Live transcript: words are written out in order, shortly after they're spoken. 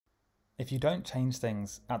If you don't change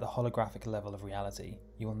things at the holographic level of reality,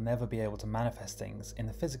 you will never be able to manifest things in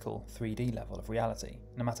the physical 3D level of reality,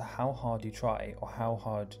 no matter how hard you try or how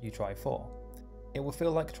hard you try for. It will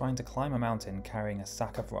feel like trying to climb a mountain carrying a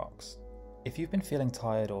sack of rocks. If you've been feeling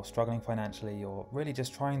tired or struggling financially or really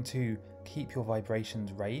just trying to keep your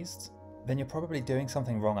vibrations raised, then you're probably doing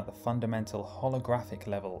something wrong at the fundamental holographic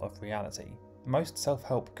level of reality. Most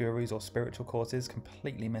self-help gurus or spiritual courses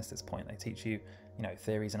completely miss this point. They teach you,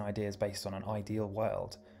 theories and ideas based on an ideal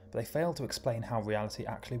world, but they fail to explain how reality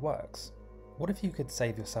actually works. What if you could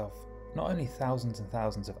save yourself not only thousands and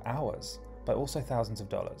thousands of hours, but also thousands of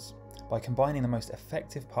dollars by combining the most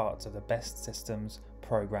effective parts of the best systems,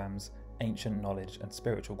 programs, ancient knowledge, and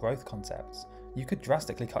spiritual growth concepts? You could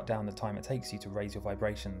drastically cut down the time it takes you to raise your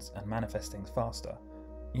vibrations and manifest things faster.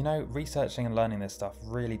 Researching and learning this stuff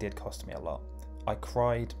really did cost me a lot. I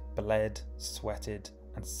cried, bled, sweated,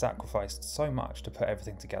 and sacrificed so much to put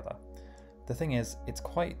everything together. The thing is, it's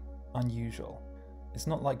quite unusual. It's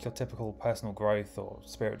not like your typical personal growth or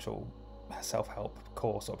spiritual self-help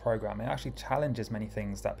course or program. It actually challenges many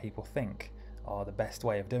things that people think are the best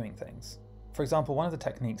way of doing things. For example, one of the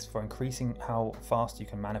techniques for increasing how fast you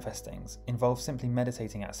can manifest things involves simply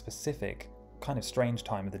meditating at a specific, kind of strange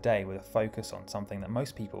time of the day with a focus on something that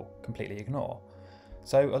most people completely ignore.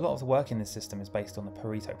 So a lot of the work in this system is based on the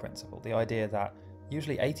Pareto principle, the idea that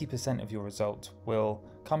usually 80% of your result will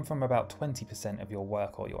come from about 20% of your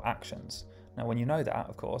work or your actions. Now, when you know that,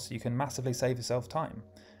 of course, you can massively save yourself time,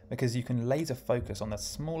 because you can laser focus on the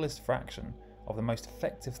smallest fraction of the most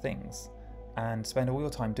effective things and spend all your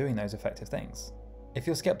time doing those effective things. If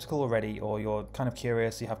you're skeptical already, or you're kind of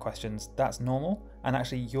curious, you have questions, that's normal, and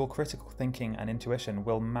actually your critical thinking and intuition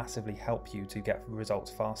will massively help you to get results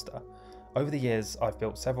faster. Over the years, I've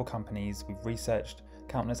built several companies, we've researched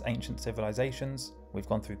countless ancient civilizations, we've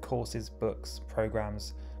gone through courses, books,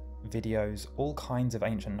 programs, videos, all kinds of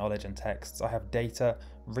ancient knowledge and texts. I have data,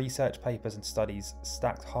 research papers and studies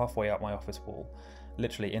stacked halfway up my office wall,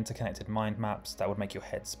 literally interconnected mind maps that would make your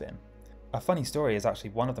head spin. A funny story is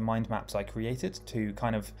actually one of the mind maps I created to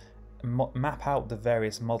kind of map out the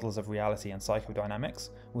various models of reality and psychodynamics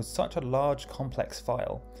was such a large, complex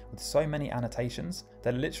file with so many annotations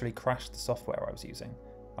that it literally crashed the software I was using.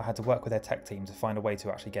 I had to work with their tech team to find a way to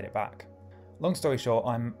actually get it back. Long story short,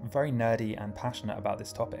 I'm very nerdy and passionate about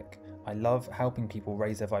this topic. I love helping people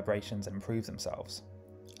raise their vibrations and improve themselves.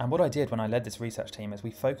 And what I did when I led this research team is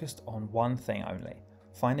we focused on one thing only: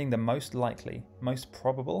 finding the most likely, most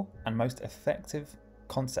probable, and most effective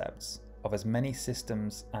concepts of as many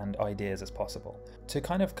systems and ideas as possible, to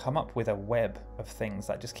kind of come up with a web of things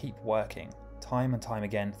that just keep working time and time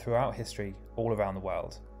again throughout history all around the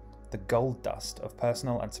world. The gold dust of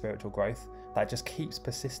personal and spiritual growth that just keeps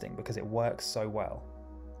persisting because it works so well.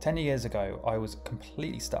 10 years ago, I was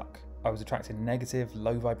completely stuck. I was attracting negative,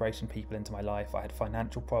 low vibration people into my life. I had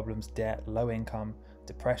financial problems, debt, low income,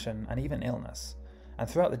 depression, and even illness. And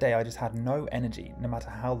throughout the day, I just had no energy, no matter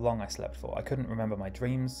how long I slept for. I couldn't remember my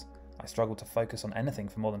dreams. I struggled to focus on anything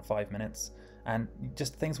for more than 5 minutes, and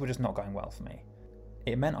things were just not going well for me.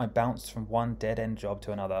 It meant I bounced from one dead-end job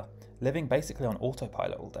to another, living basically on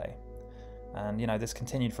autopilot all day. And this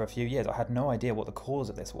continued for a few years. I had no idea what the cause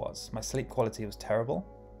of this was. My sleep quality was terrible.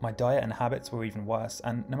 My diet and habits were even worse,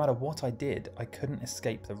 and no matter what I did, I couldn't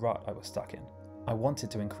escape the rut I was stuck in. I wanted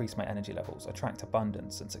to increase my energy levels, attract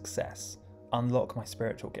abundance and success, unlock my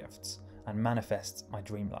spiritual gifts, and manifest my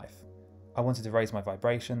dream life. I wanted to raise my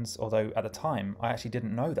vibrations, although at the time, I actually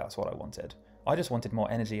didn't know that's what I wanted. I just wanted more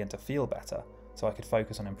energy and to feel better, so I could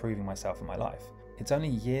focus on improving myself and my life. It's only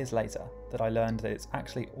years later that I learned that it's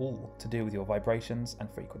actually all to do with your vibrations and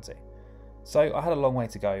frequency. So I had a long way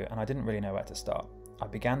to go, and I didn't really know where to start. I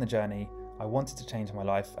began the journey, I wanted to change my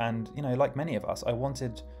life, and like many of us, I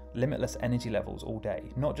wanted limitless energy levels all day,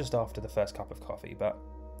 not just after the first cup of coffee, but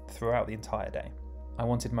throughout the entire day. I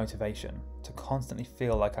wanted motivation, to constantly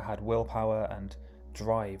feel like I had willpower and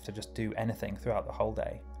drive to just do anything throughout the whole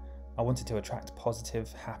day. I wanted to attract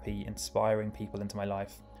positive, happy, inspiring people into my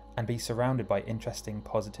life and be surrounded by interesting,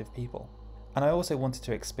 positive people. And I also wanted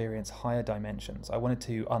to experience higher dimensions. I wanted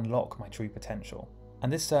to unlock my true potential.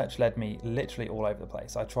 And this search led me literally all over the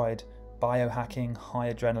place. I tried biohacking,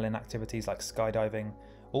 high adrenaline activities like skydiving,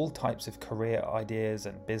 all types of career ideas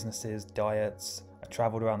and businesses, diets. I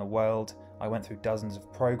traveled around the world. I went through dozens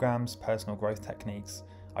of programs, personal growth techniques.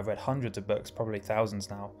 I've read hundreds of books, probably thousands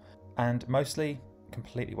now, and mostly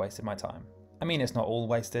completely wasted my time. I mean, it's not all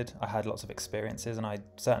wasted. I had lots of experiences and I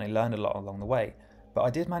certainly learned a lot along the way, but I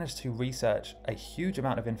did manage to research a huge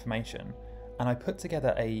amount of information, and I put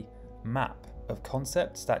together a map of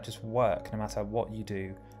concepts that just work no matter what you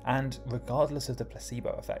do and regardless of the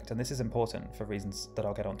placebo effect. And this is important for reasons that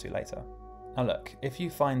I'll get onto later. Now look, if you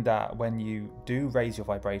find that when you do raise your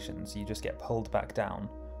vibrations, you just get pulled back down,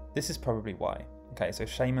 this is probably why. Okay, so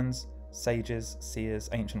shamans, sages, seers,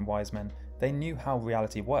 ancient wise men, they knew how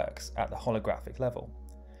reality works at the holographic level.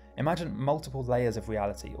 Imagine multiple layers of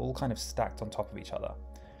reality all kind of stacked on top of each other.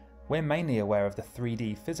 We're mainly aware of the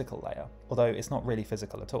 3D physical layer, although it's not really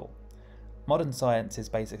physical at all. Modern science is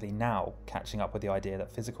basically now catching up with the idea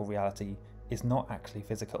that physical reality is not actually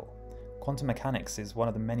physical. Quantum mechanics is one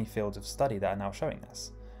of the many fields of study that are now showing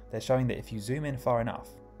this. They're showing that if you zoom in far enough,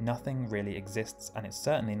 nothing really exists, and it's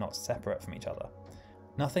certainly not separate from each other.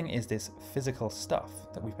 Nothing is this physical stuff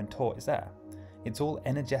that we've been taught is there. It's all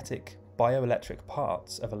energetic, bioelectric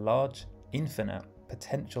parts of a large, infinite,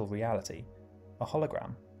 potential reality, a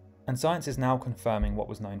hologram. And science is now confirming what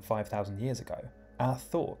was known 5,000 years ago. Our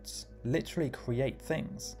thoughts literally create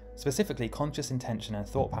things. Specifically, conscious intention and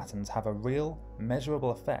thought patterns have a real,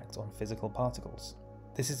 measurable effect on physical particles.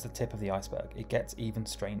 This is the tip of the iceberg. It gets even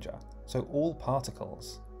stranger. So all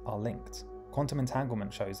particles are linked. Quantum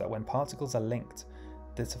entanglement shows that when particles are linked,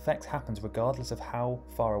 this effect happens regardless of how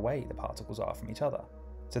far away the particles are from each other.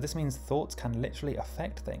 So this means thoughts can literally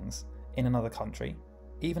affect things in another country,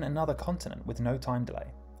 even another continent with no time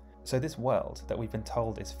delay. So this world that we've been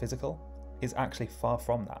told is physical is actually far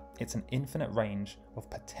from that. It's an infinite range of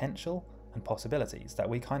potential and possibilities that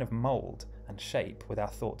we kind of mold and shape with our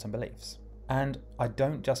thoughts and beliefs. And I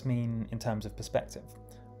don't just mean in terms of perspective.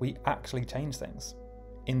 We actually change things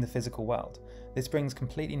in the physical world. This brings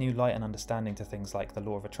completely new light and understanding to things like the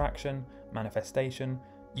law of attraction, manifestation.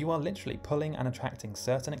 You are literally pulling and attracting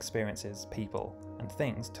certain experiences, people, and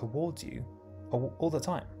things towards you all the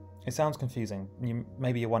time. It sounds confusing.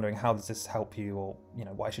 Maybe you're wondering, how does this help you, or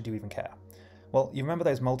why should you even care? Well, you remember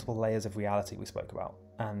those multiple layers of reality we spoke about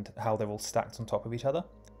and how they're all stacked on top of each other?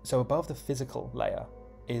 So above the physical layer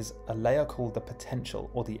is a layer called the potential,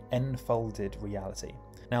 or the enfolded reality.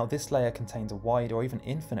 Now this layer contains a wide or even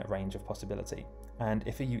infinite range of possibility, and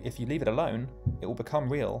if you leave it alone, it will become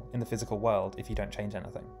real in the physical world if you don't change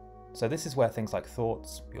anything. So this is where things like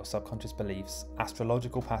thoughts, your subconscious beliefs,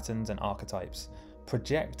 astrological patterns and archetypes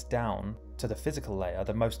project down to the physical layer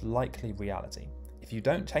the most likely reality. If you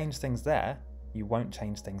don't change things there, you won't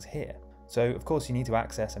change things here. So of course you need to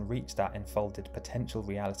access and reach that enfolded potential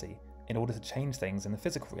reality in order to change things in the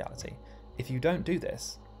physical reality. If you don't do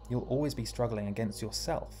this, you'll always be struggling against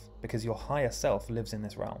yourself, because your higher self lives in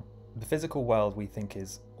this realm. The physical world we think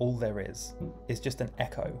is all there is just an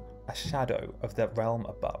echo, a shadow of the realm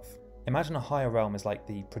above. Imagine a higher realm is like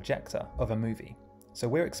the projector of a movie. So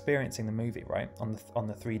we're experiencing the movie, right, on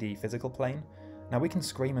the 3D physical plane. Now we can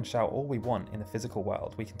scream and shout all we want in the physical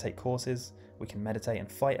world. We can take courses, we can meditate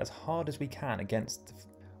and fight as hard as we can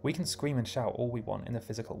we can scream and shout all we want in the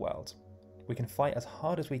physical world. We can fight as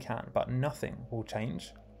hard as we can, but nothing will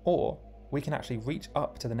change. Or we can actually reach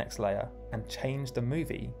up to the next layer and change the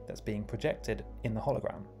movie that's being projected in the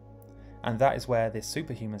hologram. And that is where this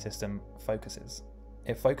superhuman system focuses.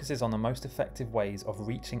 It focuses on the most effective ways of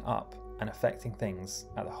reaching up and affecting things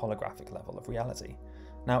at the holographic level of reality.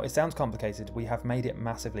 Now, it sounds complicated. We have made it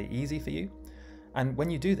massively easy for you. And when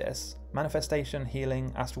you do this, manifestation,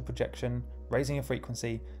 healing, astral projection, raising your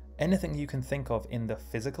frequency, anything you can think of in the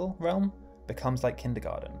physical realm becomes like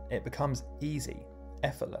kindergarten. It becomes easy,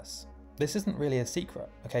 effortless. This isn't really a secret,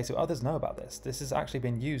 okay? So others know about this. This has actually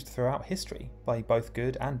been used throughout history by both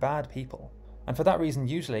good and bad people. And for that reason,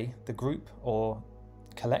 usually the group or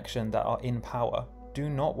collection that are in power do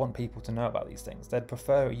not want people to know about these things. They'd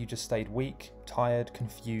prefer you just stayed weak, tired,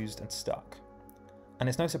 confused, and stuck. And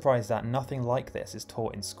it's no surprise that nothing like this is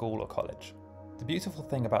taught in school or college. The beautiful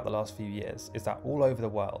thing about the last few years is that all over the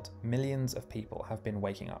world, millions of people have been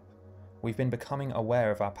waking up. We've been becoming aware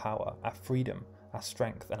of our power, our freedom, our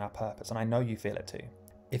strength, and our purpose, and I know you feel it too.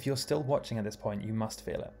 If you're still watching at this point, you must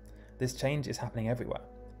feel it. This change is happening everywhere.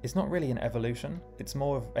 It's not really an evolution, it's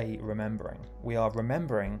more of a remembering. We are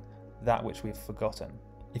remembering that which we've forgotten.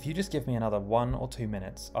 If you just give me another 1 or 2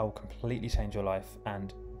 minutes, I will completely change your life,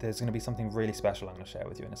 and there's going to be something really special I'm going to share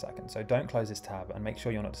with you in a second. So don't close this tab and make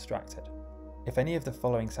sure you're not distracted. If any of the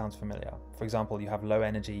following sounds familiar, for example, you have low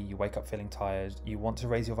energy, you wake up feeling tired, you want to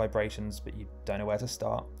raise your vibrations but you don't know where to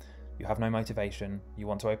start, you have no motivation, you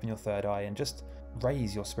want to open your third eye and just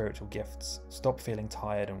raise your spiritual gifts, stop feeling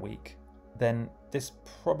tired and weak, then this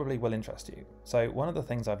probably will interest you. So one of the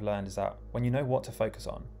things I've learned is that when you know what to focus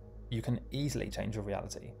on, you can easily change your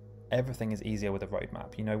reality. Everything is easier with a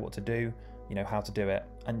roadmap. You know what to do, you know how to do it,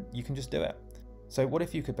 and you can just do it. So what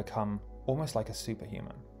if you could become almost like a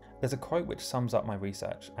superhuman? There's a quote which sums up my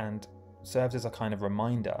research and serves as a kind of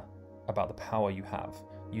reminder about the power you have.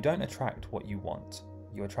 You don't attract what you want,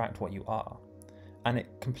 you attract what you are. And it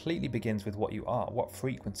completely begins with what you are, what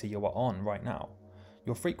frequency you are on right now.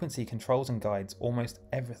 Your frequency controls and guides almost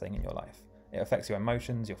everything in your life. It affects your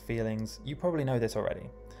emotions, your feelings. You probably know this already.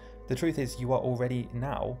 The truth is, you are already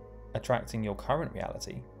now attracting your current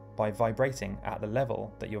reality by vibrating at the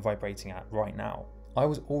level that you're vibrating at right now. I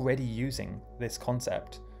was already using this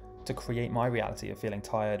concept to create my reality of feeling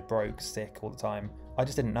tired, broke, sick all the time. I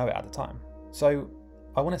just didn't know it at the time. So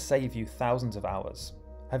I want to save you thousands of hours.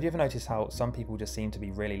 Have you ever noticed how some people just seem to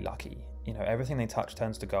be really lucky? You know, everything they touch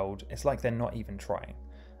turns to gold. It's like they're not even trying.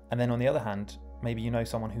 And then on the other hand, maybe you know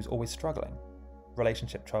someone who's always struggling.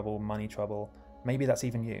 Relationship trouble, money trouble, maybe that's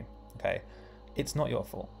even you, okay? It's not your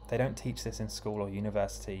fault. They don't teach this in school or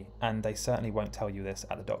university, and they certainly won't tell you this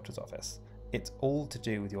at the doctor's office. It's all to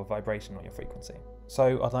do with your vibration or your frequency.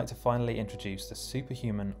 So I'd like to finally introduce the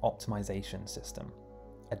Superhuman optimization system,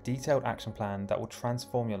 a detailed action plan that will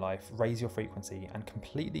transform your life, raise your frequency, and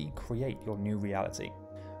completely create your new reality.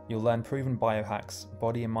 You'll learn proven biohacks,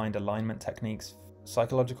 body and mind alignment techniques,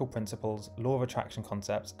 psychological principles, law of attraction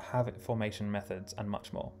concepts, habit formation methods, and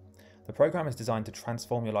much more. The program is designed to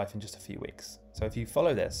transform your life in just a few weeks. So if you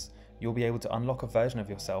follow this, you'll be able to unlock a version of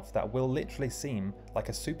yourself that will literally seem like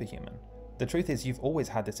a superhuman. The truth is, you've always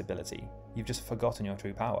had this ability, you've just forgotten your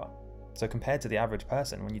true power. So compared to the average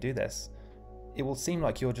person, when you do this, it will seem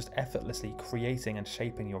like you're just effortlessly creating and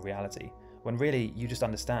shaping your reality, when really you just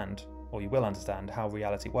understand, or you will understand, how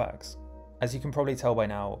reality works. As you can probably tell by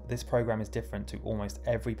now, this program is different to almost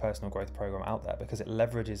every personal growth program out there because it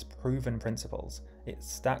leverages proven principles, it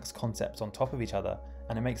stacks concepts on top of each other,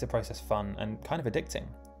 and it makes the process fun and kind of addicting.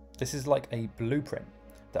 This is like a blueprint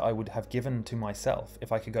that I would have given to myself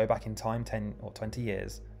if I could go back in time 10 or 20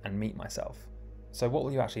 years and meet myself. So what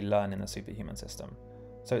will you actually learn in the Superhuman system?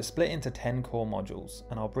 So it's split into 10 core modules,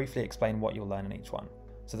 and I'll briefly explain what you'll learn in each one.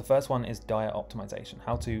 So the first one is diet optimization,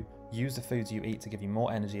 how to use the foods you eat to give you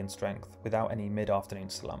more energy and strength without any mid-afternoon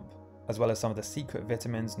slump, as well as some of the secret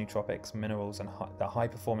vitamins, nootropics, minerals, and that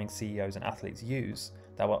high-performing CEOs and athletes use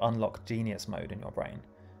that will unlock genius mode in your brain.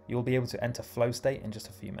 You'll be able to enter flow state in just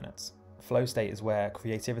a few minutes. Flow state is where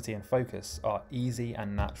creativity and focus are easy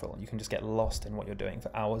and natural. You can just get lost in what you're doing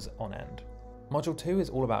for hours on end. Module 2 is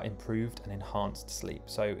all about improved and enhanced sleep.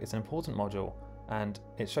 So it's an important module, and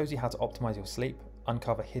it shows you how to optimize your sleep,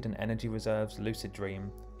 uncover hidden energy reserves, lucid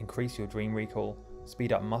dream, increase your dream recall,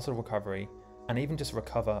 speed up muscle recovery, and even just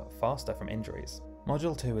recover faster from injuries.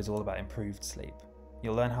 Module 2 is all about improved sleep.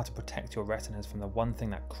 You'll learn how to protect your retinas from the one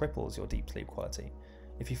thing that cripples your deep sleep quality.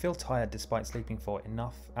 If you feel tired despite sleeping for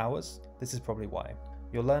enough hours, this is probably why.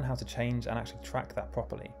 You'll learn how to change and actually track that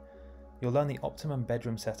properly. You'll learn the optimum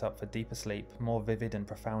bedroom setup for deeper sleep, more vivid and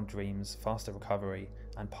profound dreams, faster recovery,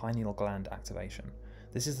 and pineal gland activation.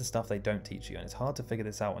 This is the stuff they don't teach you, and it's hard to figure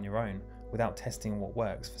this out on your own without testing what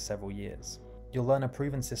works for several years. You'll learn a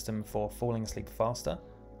proven system for falling asleep faster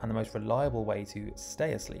and the most reliable way to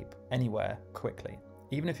stay asleep anywhere quickly,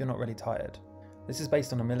 even if you're not really tired. This is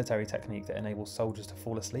based on a military technique that enables soldiers to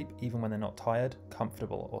fall asleep even when they're not tired,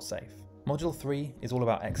 comfortable, or safe. Module 3 is all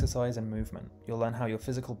about exercise and movement. You'll learn how your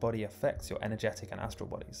physical body affects your energetic and astral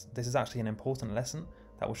bodies. This is actually an important lesson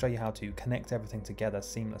that will show you how to connect everything together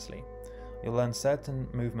seamlessly. You'll learn certain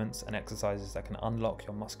movements and exercises that can unlock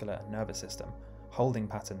your muscular and nervous system, holding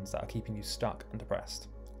patterns that are keeping you stuck and depressed.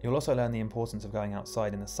 You'll also learn the importance of going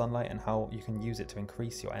outside in the sunlight and how you can use it to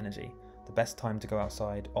increase your energy, the best time to go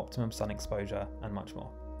outside, optimum sun exposure, and much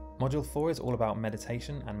more. Module 4 is all about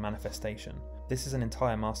meditation and manifestation. This is an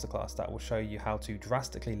entire masterclass that will show you how to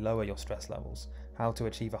drastically lower your stress levels, how to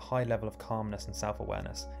achieve a high level of calmness and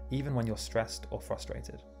self-awareness, even when you're stressed or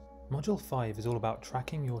frustrated. Module 5 is all about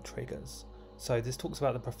tracking your triggers. So this talks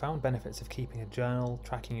about the profound benefits of keeping a journal,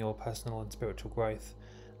 tracking your personal and spiritual growth,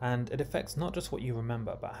 and it affects not just what you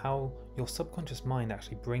remember, but how your subconscious mind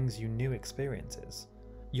actually brings you new experiences.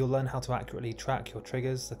 You'll learn how to accurately track your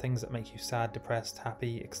triggers, the things that make you sad, depressed,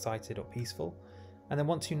 happy, excited, or peaceful. And then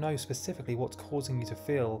once you know specifically what's causing you to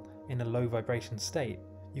feel in a low vibration state,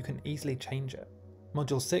 you can easily change it.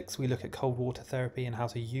 Module 6, we look at cold water therapy and how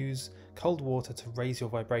to use cold water to raise your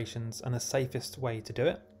vibrations and the safest way to do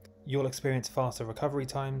it. You'll experience faster recovery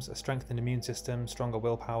times, a strengthened immune system, stronger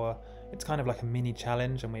willpower. It's kind of like a mini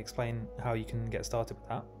challenge, and we explain how you can get started with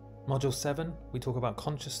that. Module 7, we talk about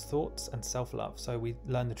conscious thoughts and self-love. So we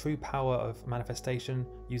learn the true power of manifestation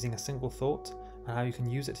using a single thought and how you can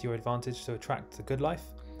use it to your advantage to attract the good life.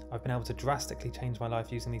 I've been able to drastically change my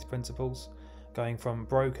life using these principles, going from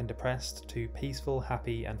broke and depressed to peaceful,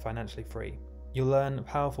 happy, and financially free. You'll learn a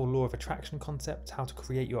powerful law of attraction concept, how to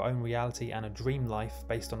create your own reality and a dream life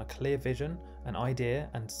based on a clear vision, an idea,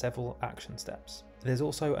 and several action steps. There's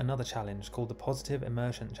also another challenge called the Positive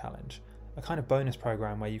Immersion Challenge, a kind of bonus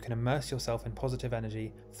program where you can immerse yourself in positive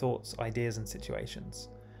energy, thoughts, ideas and situations.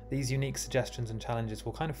 These unique suggestions and challenges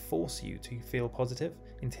will kind of force you to feel positive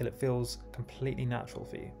until it feels completely natural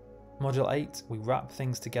for you. Module 8, we wrap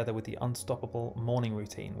things together with the unstoppable morning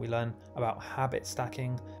routine. We learn about habit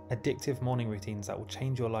stacking, addictive morning routines that will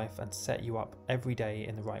change your life and set you up every day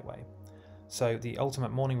in the right way. So the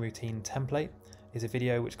ultimate morning routine template is a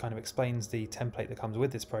video which kind of explains the template that comes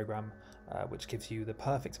with this program, which gives you the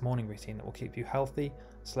perfect morning routine that will keep you healthy,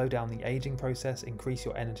 slow down the aging process, increase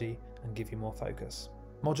your energy and give you more focus.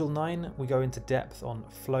 Module 9, we go into depth on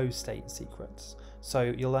flow state secrets.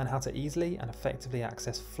 So you'll learn how to easily and effectively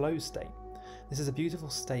access flow state. This is a beautiful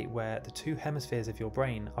state where the two hemispheres of your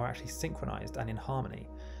brain are actually synchronized and in harmony.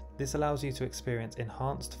 This allows you to experience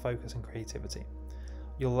enhanced focus and creativity.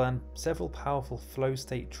 You'll learn several powerful flow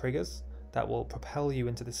state triggers that will propel you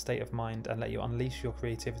into this state of mind and let you unleash your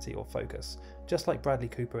creativity or focus, just like Bradley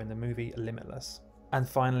Cooper in the movie Limitless. And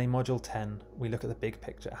finally, module 10, we look at the big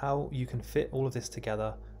picture, how you can fit all of this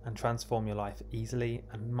together and transform your life easily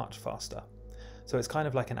and much faster. So it's kind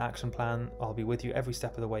of like an action plan. I'll be with you every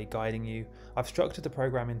step of the way, guiding you. I've structured the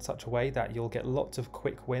program in such a way that you'll get lots of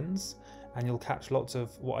quick wins and you'll catch lots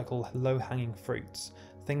of what I call low-hanging fruits,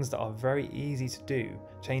 things that are very easy to do,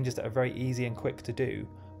 changes that are very easy and quick to do,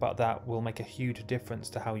 but that will make a huge difference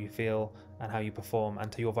to how you feel and how you perform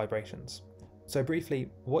and to your vibrations. So briefly,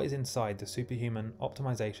 what is inside the Superhuman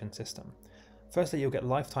optimization system? Firstly, you'll get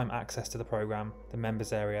lifetime access to the program, the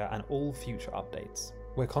members area, and all future updates.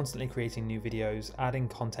 We're constantly creating new videos, adding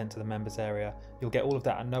content to the members area. You'll get all of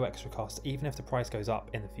that at no extra cost, even if the price goes up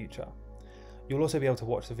in the future. You'll also be able to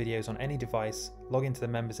watch the videos on any device, log into the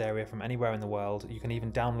members area from anywhere in the world. You can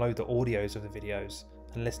even download the audios of the videos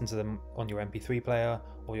and listen to them on your MP3 player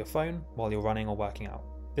or your phone while you're running or working out.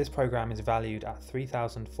 This program is valued at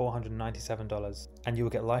 $3,497 and you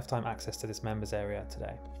will get lifetime access to this members area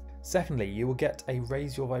today. Secondly, you will get a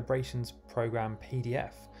Raise Your Vibrations program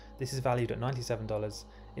PDF. This is valued at $97.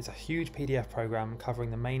 It's a huge PDF program covering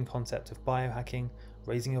the main concept of biohacking,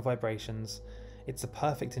 raising your vibrations. It's the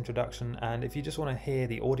perfect introduction, and if you just want to hear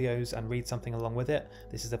the audios and read something along with it,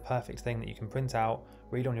 this is the perfect thing that you can print out,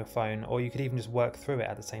 read on your phone, or you could even just work through it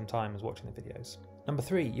at the same time as watching the videos. Number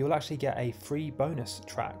 3, you'll actually get a free bonus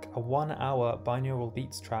track, a 1-hour binaural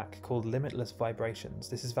beats track called Limitless Vibrations.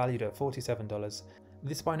 This is valued at $47.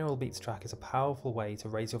 This binaural beats track is a powerful way to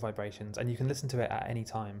raise your vibrations, and you can listen to it at any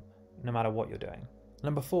time, no matter what you're doing.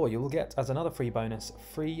 Number 4, you will get, as another free bonus,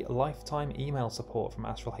 free lifetime email support from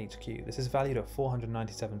Astral HQ. This is valued at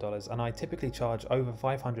 $497, and I typically charge over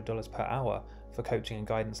 $500 per hour for coaching and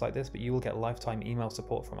guidance like this, but you will get lifetime email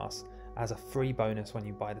support from us as a free bonus when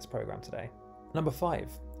you buy this program today. Number 5,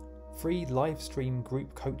 free live stream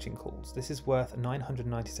group coaching calls. This is worth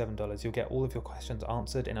 $997. You'll get all of your questions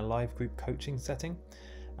answered in a live group coaching setting,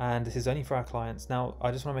 and this is only for our clients. Now, I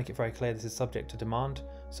just want to make it very clear this is subject to demand,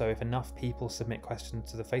 so if enough people submit questions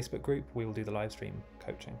to the Facebook group, we will do the live stream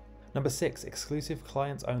coaching. Number 6, exclusive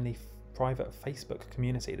clients only private Facebook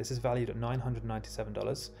community. This is valued at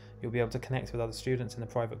 $997. You'll be able to connect with other students in the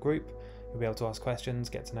private group. You'll be able to ask questions,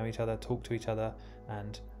 get to know each other, talk to each other,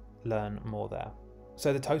 and learn more there.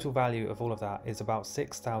 So the total value of all of that is about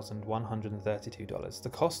 $6,132. The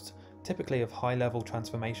cost typically of high-level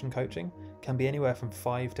transformation coaching can be anywhere from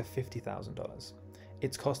 $5,000 to $50,000.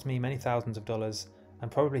 It's cost me many thousands of dollars and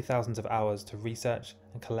probably thousands of hours to research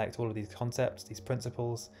and collect all of these concepts, these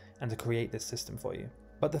principles, and to create this system for you.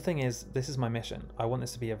 But the thing is, this is my mission. I want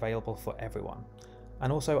this to be available for everyone.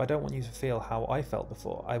 And also, I don't want you to feel how I felt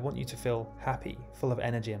before. I want you to feel happy, full of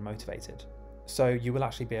energy and motivated. So you will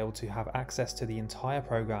actually be able to have access to the entire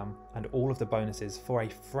program and all of the bonuses for a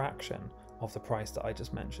fraction of the price that I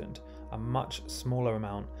just mentioned, a much smaller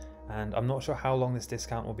amount, and I'm not sure how long this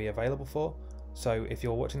discount will be available for. So if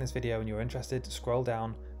you're watching this video and you're interested, scroll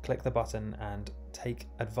down, click the button and take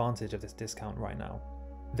advantage of this discount right now.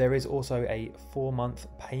 There is also a 4-month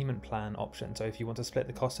payment plan option. So if you want to split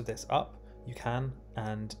the cost of this up, you can,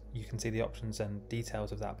 and you can see the options and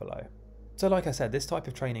details of that below. So like I said, this type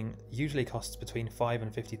of training usually costs between $5,000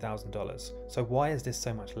 and $50,000. So why is this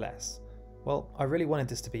so much less? Well, I really wanted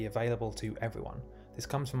this to be available to everyone. This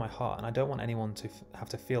comes from my heart, and I don't want anyone to have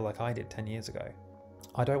to feel like I did 10 years ago.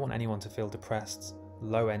 I don't want anyone to feel depressed,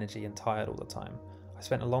 low energy and tired all the time. I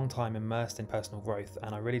spent a long time immersed in personal growth,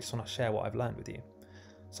 and I really just want to share what I've learned with you.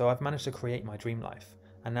 So I've managed to create my dream life,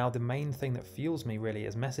 and now the main thing that fuels me really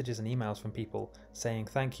is messages and emails from people saying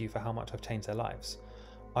thank you for how much I've changed their lives.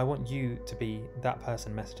 I want you to be that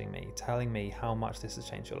person messaging me, telling me how much this has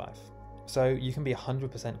changed your life. So you can be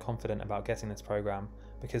 100% confident about getting this program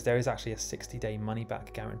because there is actually a 60-day money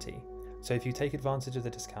back guarantee. So if you take advantage of the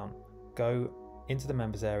discount, go into the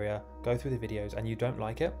members area, go through the videos, and you don't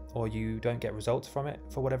like it, or you don't get results from it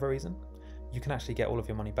for whatever reason, you can actually get all of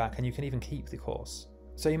your money back, and you can even keep the course.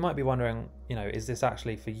 So you might be wondering, is this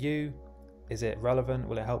actually for you? Is it relevant?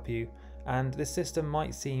 Will it help you? And this system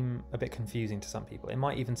might seem a bit confusing to some people. It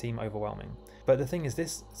might even seem overwhelming. But the thing is,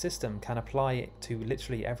 this system can apply to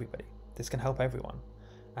literally everybody. This can help everyone.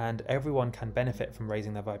 And everyone can benefit from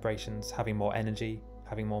raising their vibrations, having more energy,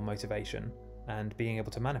 having more motivation, and being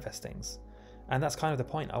able to manifest things. And that's kind of the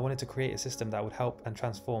point. I wanted to create a system that would help and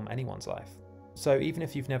transform anyone's life. So even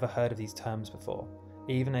if you've never heard of these terms before,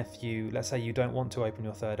 even if let's say you don't want to open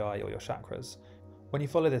your third eye or your chakras, when you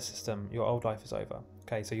follow this system, your old life is over.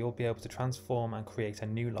 Okay, so you'll be able to transform and create a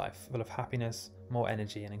new life full of happiness, more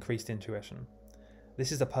energy, and increased intuition.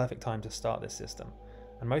 This is the perfect time to start this system.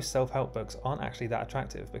 And most self-help books aren't actually that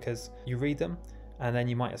attractive because you read them and then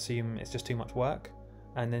you might assume it's just too much work,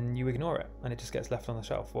 and then you ignore it and it just gets left on the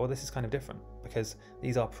shelf. Well, this is kind of different because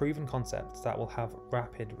these are proven concepts that will have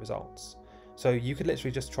rapid results. So you could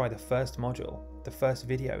literally just try the first module, the first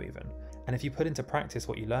video even, and if you put into practice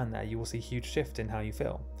what you learn there, you will see a huge shift in how you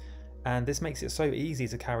feel. And this makes it so easy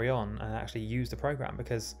to carry on and actually use the program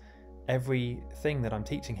because everything that I'm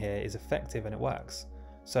teaching here is effective and it works.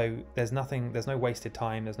 So there's no wasted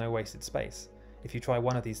time, there's no wasted space. If you try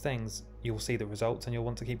one of these things, you'll see the results and you'll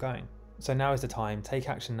want to keep going. So now is the time, take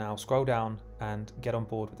action now, scroll down and get on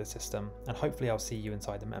board with the system, and hopefully I'll see you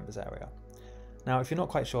inside the members area. Now, if you're not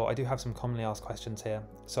quite sure, I do have some commonly asked questions here.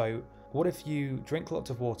 So what if you drink lots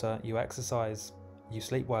of water, you exercise, you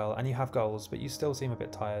sleep well, and you have goals, but you still seem a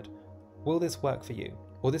bit tired? Will this work for you?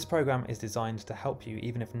 Well, this program is designed to help you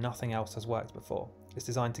even if nothing else has worked before. It's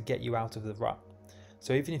designed to get you out of the rut.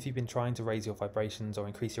 So even if you've been trying to raise your vibrations or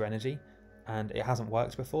increase your energy, and it hasn't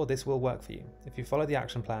worked before, this will work for you. If you follow the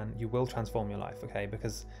action plan, you will transform your life, okay?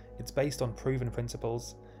 Because it's based on proven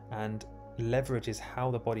principles and leverages how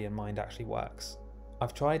the body and mind actually works.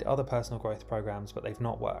 I've tried other personal growth programs, but they've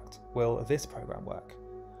not worked. Will this program work?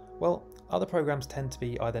 Well, other programs tend to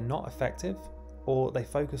be either not effective or they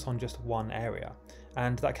focus on just one area.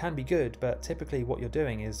 And that can be good, but typically what you're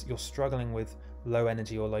doing is you're struggling with low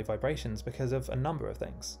energy or low vibrations because of a number of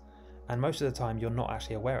things. And most of the time you're not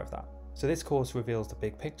actually aware of that. So this course reveals the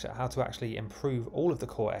big picture, how to actually improve all of the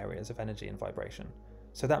core areas of energy and vibration.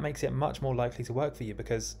 So that makes it much more likely to work for you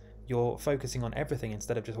because you're focusing on everything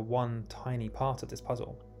instead of just one tiny part of this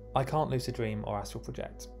puzzle. I can't lucid dream or astral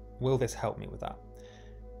project. Will this help me with that?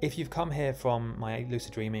 If you've come here from my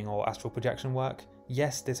lucid dreaming or astral projection work,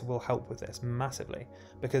 yes, this will help with this massively,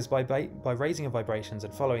 because by raising your vibrations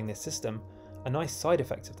and following this system, a nice side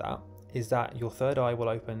effect of that is that your third eye will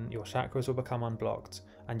open, your chakras will become unblocked,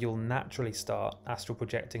 and you'll naturally start astral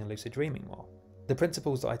projecting and lucid dreaming more. The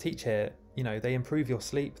principles that I teach here, they improve your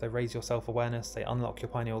sleep, they raise your self-awareness, they unlock your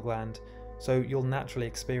pineal gland, so you'll naturally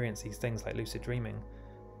experience these things like lucid dreaming,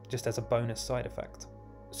 just as a bonus side effect.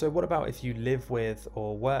 So what about if you live with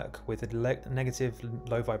or work with negative,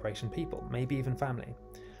 low vibration people, maybe even family?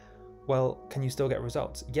 Well, can you still get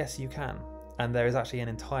results? Yes, you can. And there is actually an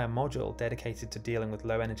entire module dedicated to dealing with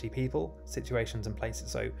low energy people, situations and places.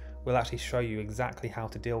 So we'll actually show you exactly how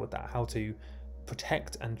to deal with that, how to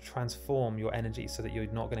protect and transform your energy so that you're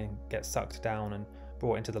not going to get sucked down and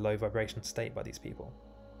brought into the low vibration state by these people.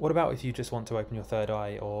 What about if you just want to open your third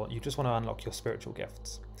eye or you just want to unlock your spiritual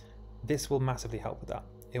gifts? This will massively help with that.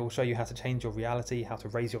 It will show you how to change your reality, how to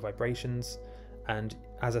raise your vibrations, and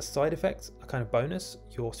as a side effect, a kind of bonus,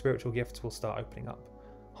 your spiritual gifts will start opening up.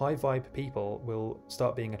 High vibe people will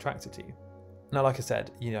start being attracted to you. Now, like I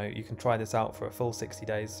said, you can try this out for a full 60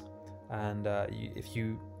 days, and if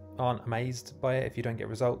you aren't amazed by it, if you don't get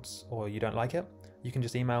results or you don't like it, you can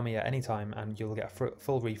just email me at any time and you'll get a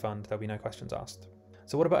full refund. There'll be no questions asked.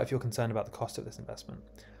 So what about if you're concerned about the cost of this investment?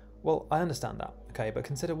 Well, I understand that, okay, but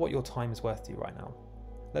consider what your time is worth to you right now.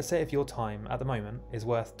 Let's say if your time at the moment is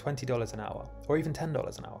worth $20 an hour or even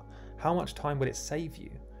 $10 an hour, how much time would it save you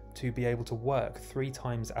to be able to work 3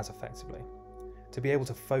 times as effectively, to be able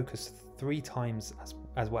to focus 3 times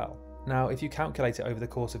as well? Now, if you calculate it over the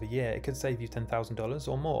course of a year, it could save you $10,000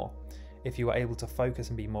 or more if you were able to focus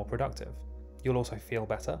and be more productive. You'll also feel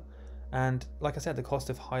better. And like I said, the cost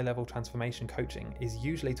of high-level transformation coaching is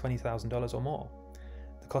usually $20,000 or more.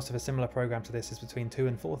 The cost of a similar program to this is between $2,000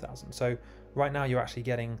 and $4,000. So right now you're actually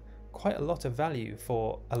getting quite a lot of value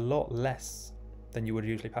for a lot less than you would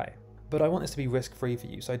usually pay. But I want this to be risk-free for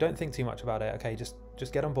you, so don't think too much about it, okay? Just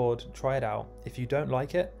get on board, try it out. If you don't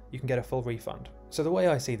like it, you can get a full refund. So the way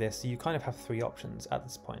I see this, you kind of have 3 options at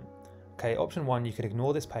this point. Okay, option 1, you could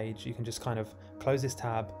ignore this page, you can just kind of close this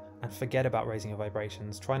tab and forget about raising your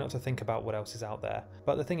vibrations. Try not to think about what else is out there.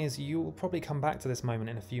 But the thing is, you will probably come back to this moment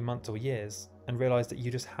in a few months or years and realize that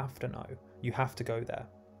you just have to know. You have to go there.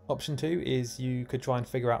 Option 2 is you could try and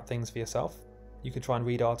figure out things for yourself. You could try and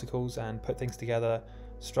read articles and put things together,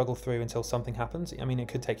 struggle through until something happens. I mean, it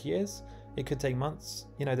could take years, it could take months.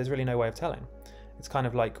 You know, there's really no way of telling. It's kind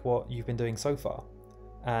of like what you've been doing so far.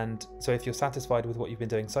 And so if you're satisfied with what you've been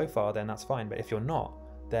doing so far, then that's fine. But if you're not,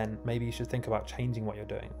 then maybe you should think about changing what you're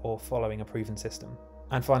doing or following a proven system.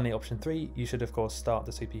 And finally, option 3, you should of course start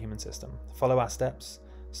the Superhuman system. Follow our steps,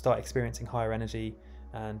 start experiencing higher energy,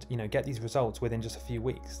 and get these results within just a few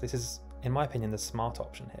weeks. This is, in my opinion, the smart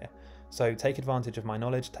option here. So take advantage of my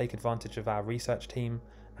knowledge, take advantage of our research team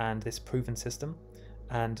and this proven system,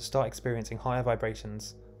 and start experiencing higher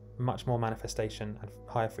vibrations, much more manifestation and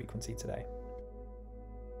higher frequency today.